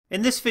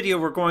In this video,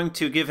 we're going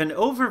to give an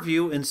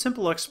overview and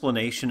simple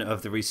explanation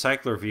of the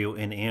RecyclerView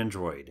in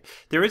Android.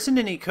 There isn't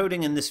any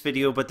coding in this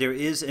video, but there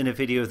is in a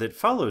video that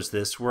follows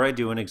this where I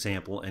do an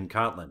example in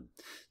Kotlin.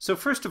 So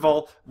first of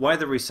all, why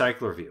the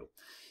RecyclerView?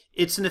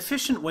 It's an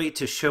efficient way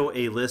to show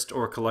a list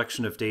or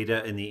collection of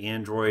data in the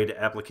Android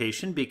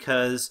application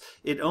because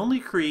it only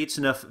creates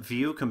enough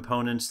view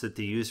components that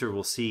the user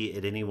will see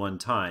at any one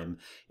time.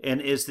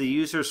 And as the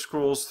user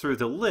scrolls through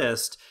the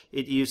list,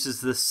 it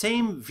uses the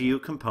same view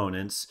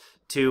components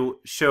to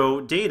show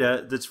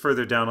data that's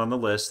further down on the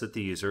list that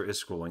the user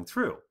is scrolling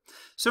through.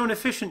 So an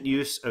efficient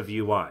use of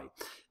UI.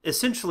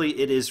 Essentially,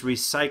 it is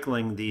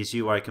recycling these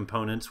UI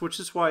components,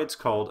 which is why it's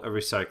called a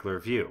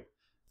RecyclerView.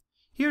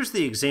 Here's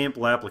the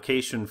example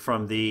application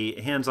from the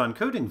hands-on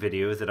coding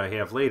video that I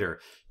have later.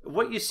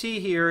 What you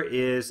see here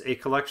is a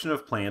collection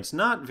of plants,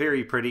 not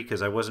very pretty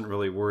because I wasn't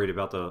really worried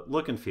about the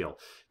look and feel,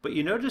 but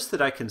you notice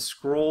that I can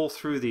scroll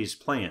through these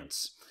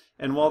plants.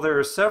 And while there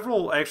are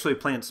several actually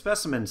plant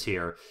specimens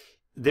here,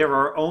 there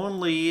are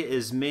only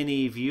as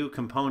many view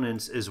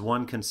components as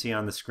one can see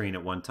on the screen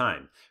at one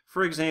time.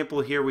 For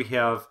example, here we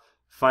have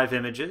 5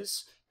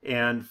 images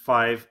and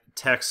 5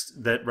 texts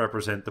that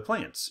represent the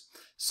plants.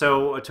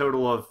 So a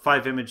total of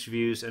 5 image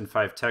views and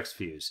 5 text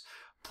views,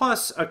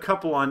 plus a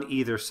couple on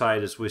either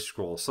side as we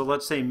scroll. So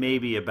let's say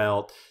maybe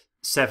about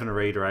 7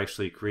 or 8 are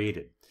actually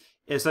created.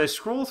 As I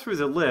scroll through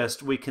the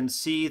list, we can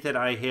see that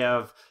I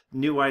have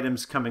new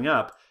items coming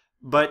up,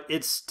 but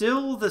it's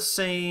still the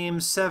same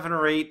 7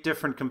 or 8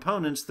 different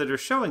components that are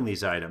showing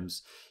these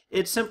items.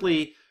 It's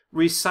simply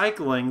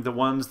recycling the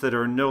ones that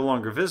are no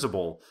longer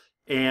visible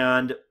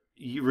and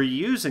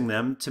reusing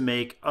them to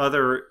make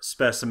other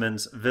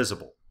specimens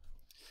visible.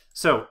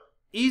 So,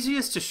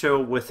 easiest to show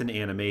with an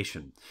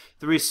animation.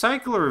 The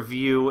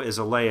RecyclerView as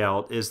a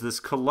layout is this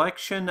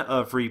collection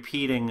of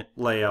repeating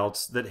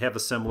layouts that have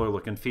a similar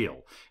look and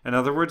feel. In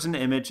other words, an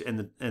image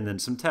and then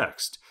some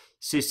text.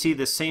 So you see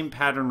the same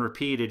pattern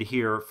repeated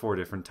here 4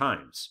 different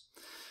times.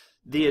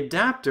 The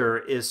adapter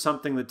is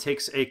something that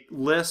takes a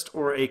list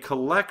or a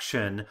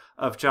collection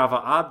of Java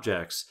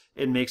objects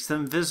and makes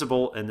them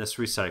visible in this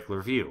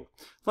RecyclerView.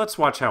 Let's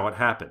watch how it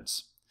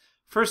happens.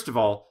 First of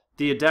all,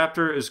 the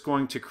adapter is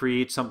going to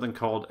create something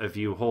called a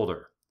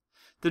ViewHolder.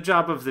 The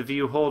job of the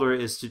ViewHolder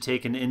is to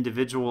take an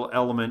individual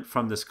element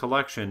from this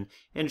collection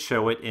and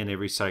show it in a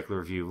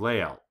RecyclerView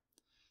layout.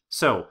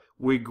 So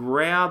we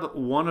grab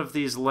one of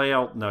these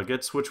layout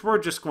nuggets, which we're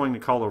just going to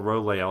call a row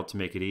layout to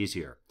make it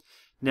easier.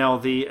 Now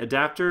the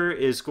adapter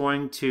is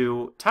going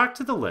to talk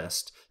to the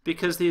list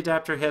because the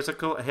adapter has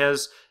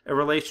a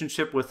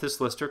relationship with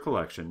this list or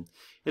collection.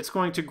 It's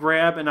going to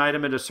grab an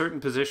item at a certain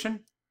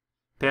position,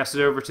 pass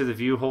it over to the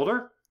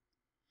ViewHolder.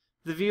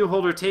 The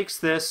ViewHolder takes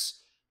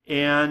this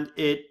and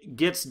it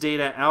gets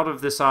data out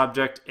of this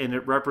object and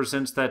it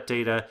represents that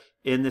data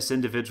in this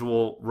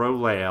individual row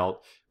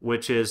layout,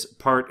 which is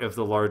part of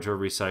the larger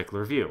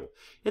RecyclerView.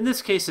 In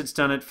this case, it's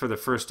done it for the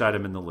first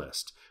item in the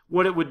list.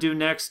 What it would do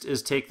next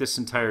is take this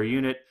entire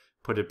unit,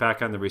 put it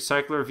back on the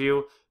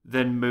RecyclerView,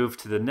 then move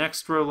to the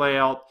next row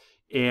layout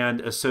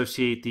and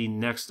associate the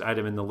next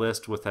item in the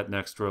list with that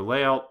next row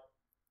layout.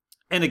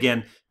 And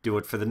again, do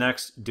it for the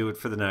next, do it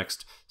for the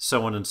next,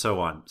 so on and so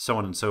on, so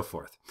on and so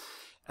forth.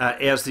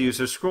 As the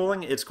user is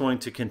scrolling, it's going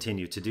to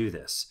continue to do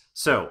this.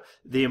 So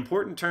the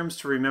important terms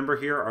to remember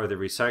here are the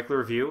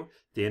RecyclerView,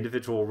 the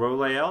individual row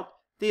layout,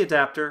 the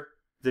adapter,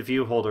 the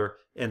ViewHolder,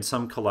 and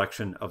some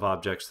collection of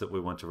objects that we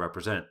want to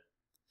represent.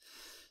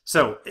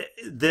 So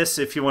this,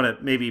 if you want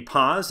to maybe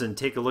pause and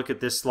take a look at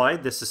this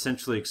slide, this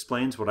essentially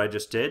explains what I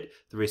just did.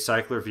 The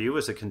RecyclerView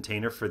is a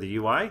container for the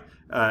UI,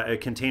 a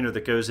container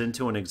that goes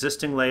into an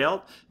existing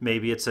layout.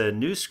 Maybe it's a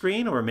new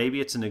screen or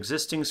maybe it's an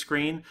existing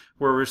screen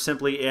where we're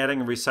simply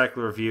adding a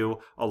RecyclerView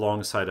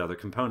alongside other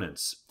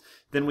components.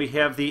 Then we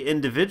have the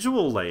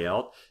individual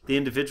layout. The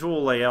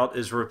individual layout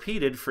is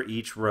repeated for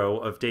each row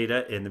of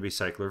data in the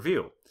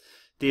RecyclerView.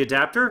 The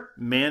adapter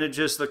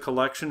manages the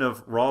collection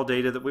of raw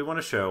data that we want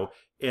to show,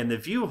 and the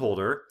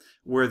ViewHolder,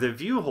 where the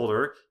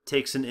ViewHolder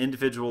takes an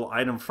individual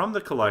item from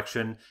the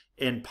collection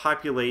and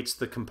populates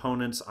the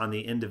components on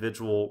the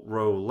individual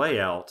row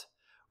layout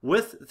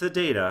with the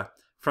data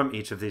from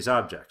each of these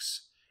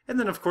objects. And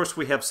then, of course,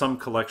 we have some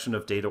collection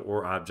of data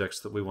or objects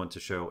that we want to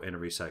show in a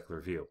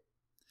RecyclerView.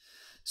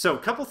 So a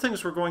couple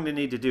things we're going to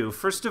need to do.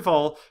 First of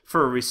all,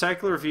 for a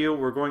RecyclerView,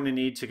 we're going to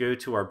need to go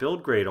to our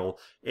build.gradle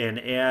and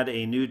add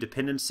a new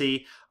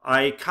dependency.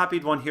 I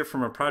copied one here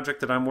from a project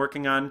that I'm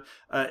working on,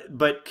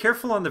 but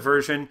careful on the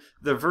version.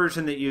 The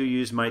version that you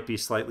use might be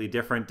slightly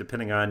different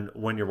depending on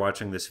when you're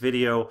watching this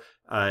video.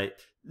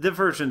 The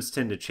versions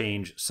tend to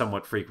change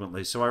somewhat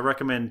frequently, so I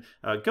recommend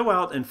go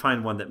out and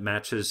find one that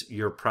matches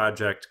your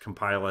project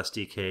compile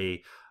SDK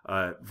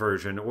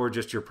version or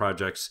just your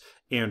project's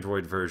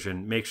Android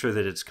version. Make sure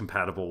that it's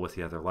compatible with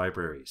the other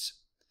libraries.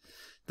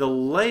 The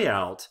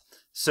layout,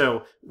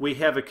 so we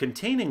have a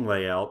containing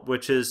layout,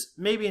 which is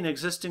maybe an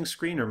existing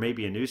screen or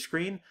maybe a new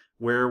screen,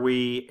 where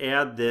we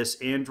add this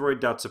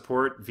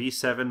Android.support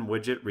v7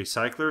 widget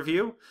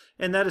RecyclerView,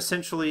 and that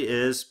essentially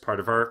is part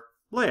of our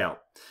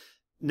layout.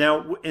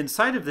 Now,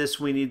 inside of this,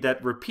 we need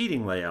that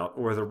repeating layout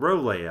or the row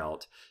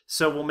layout.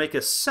 So we'll make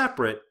a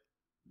separate,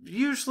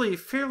 usually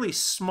fairly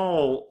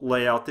small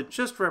layout that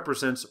just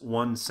represents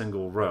one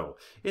single row.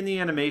 In the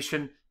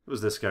animation, it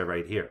was this guy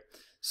right here.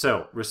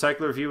 So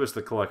RecyclerView is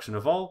the collection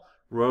of all.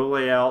 Row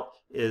layout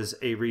is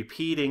a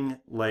repeating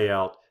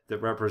layout that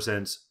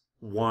represents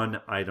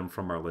one item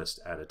from our list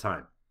at a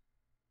time.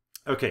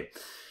 Okay.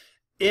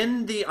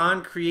 In the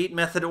onCreate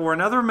method, or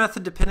another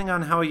method depending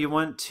on how you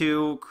want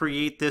to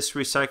create this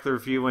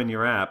RecyclerView in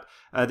your app,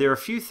 there are a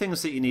few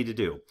things that you need to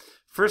do.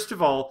 First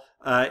of all,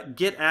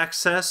 get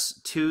access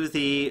to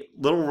the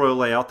little row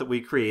layout that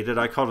we created.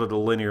 I called it a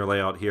linear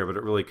layout here, but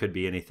it really could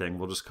be anything.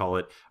 We'll just call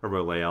it a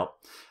row layout.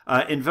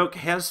 Invoke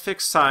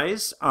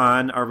hasFixSize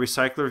on our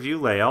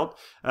RecyclerView layout.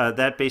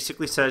 That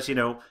basically says,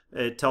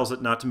 it tells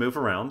it not to move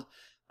around.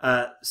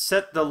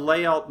 Set the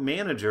layout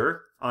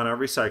manager on our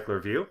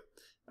RecyclerView.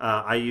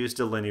 I used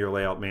a linear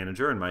layout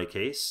manager in my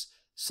case.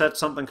 Set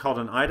something called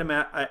an item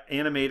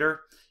animator.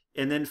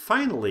 And then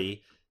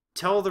finally,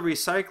 tell the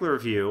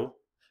RecyclerView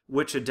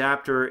which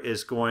adapter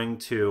it's going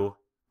to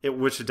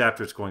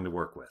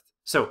work with.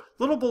 So,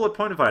 little bullet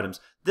point of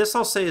items. This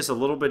I'll say is a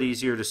little bit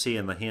easier to see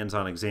in the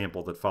hands-on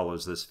example that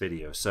follows this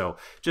video. So,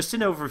 just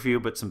an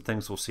overview, but some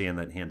things we'll see in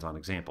that hands-on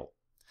example.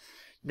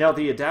 Now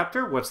the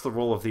adapter, what's the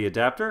role of the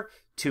adapter?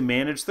 To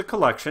manage the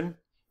collection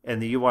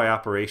and the UI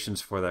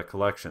operations for that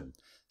collection.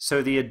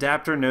 So the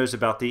adapter knows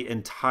about the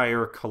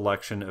entire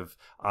collection of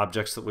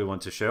objects that we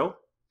want to show.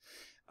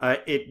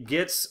 It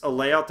gets a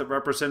layout that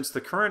represents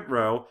the current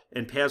row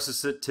and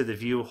passes it to the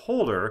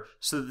ViewHolder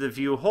so that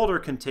the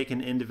ViewHolder can take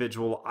an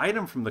individual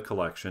item from the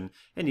collection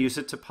and use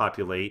it to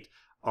populate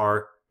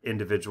our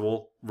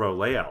individual row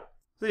layout.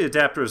 The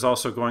adapter is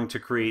also going to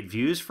create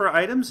views for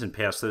items and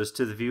pass those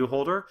to the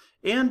ViewHolder.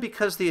 And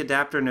because the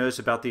adapter knows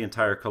about the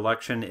entire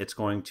collection, it's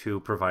going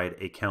to provide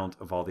a count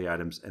of all the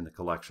items in the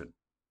collection.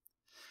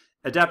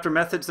 Adapter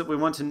methods that we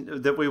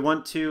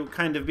want to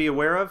kind of be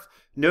aware of.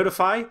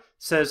 Notify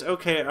says,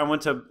 okay, I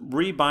want to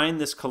rebind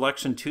this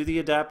collection to the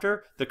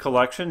adapter. The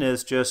collection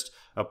is just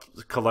a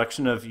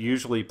collection of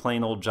usually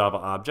plain old Java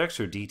objects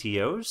or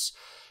DTOs.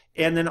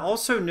 And then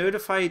also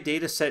notify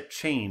dataset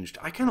changed.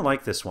 I kind of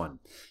like this one.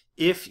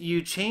 If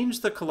you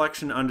change the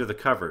collection under the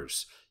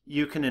covers,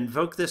 you can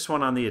invoke this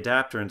one on the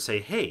adapter and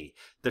say, hey,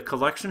 the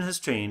collection has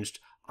changed.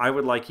 I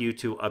would like you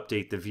to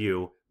update the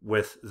view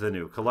with the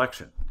new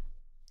collection.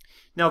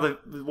 Now,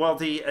 while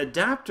the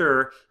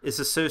adapter is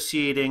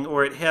associating,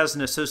 or it has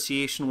an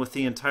association with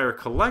the entire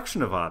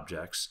collection of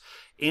objects,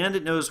 and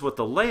it knows what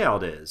the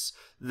layout is,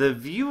 the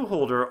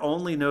ViewHolder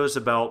only knows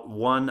about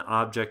one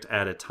object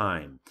at a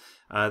time.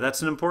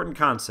 That's an important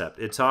concept.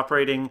 It's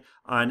operating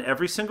on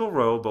every single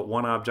row, but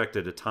one object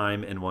at a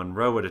time and one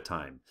row at a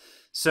time.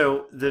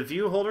 So the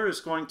ViewHolder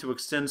is going to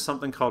extend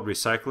something called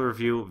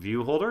RecyclerView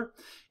ViewHolder,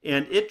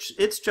 and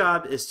its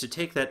job is to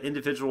take that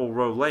individual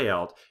row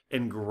layout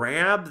and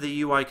grab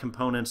the UI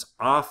components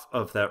off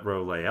of that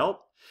row layout,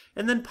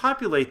 and then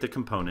populate the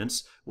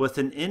components with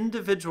an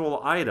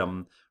individual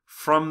item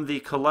from the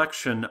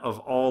collection of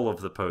all of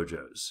the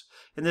POJOs.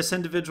 And this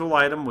individual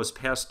item was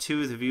passed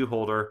to the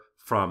ViewHolder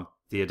from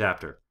the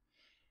adapter.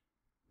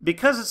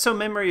 Because it's so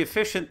memory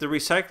efficient, the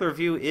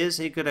RecyclerView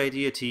is a good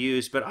idea to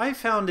use, but I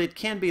found it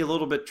can be a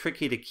little bit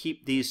tricky to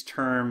keep these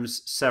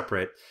terms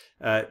separate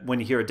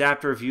when you hear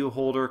adapter,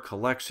 ViewHolder,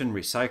 collection,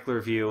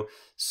 RecyclerView.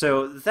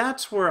 So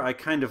that's where I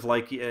kind of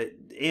like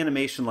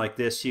animation like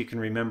this. You can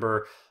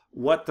remember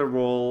what the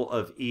role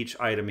of each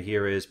item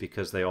here is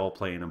because they all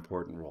play an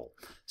important role.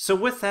 So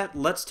with that,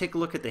 let's take a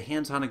look at the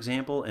hands-on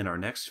example in our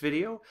next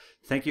video.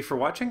 Thank you for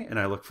watching, and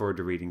I look forward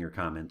to reading your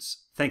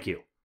comments. Thank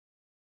you.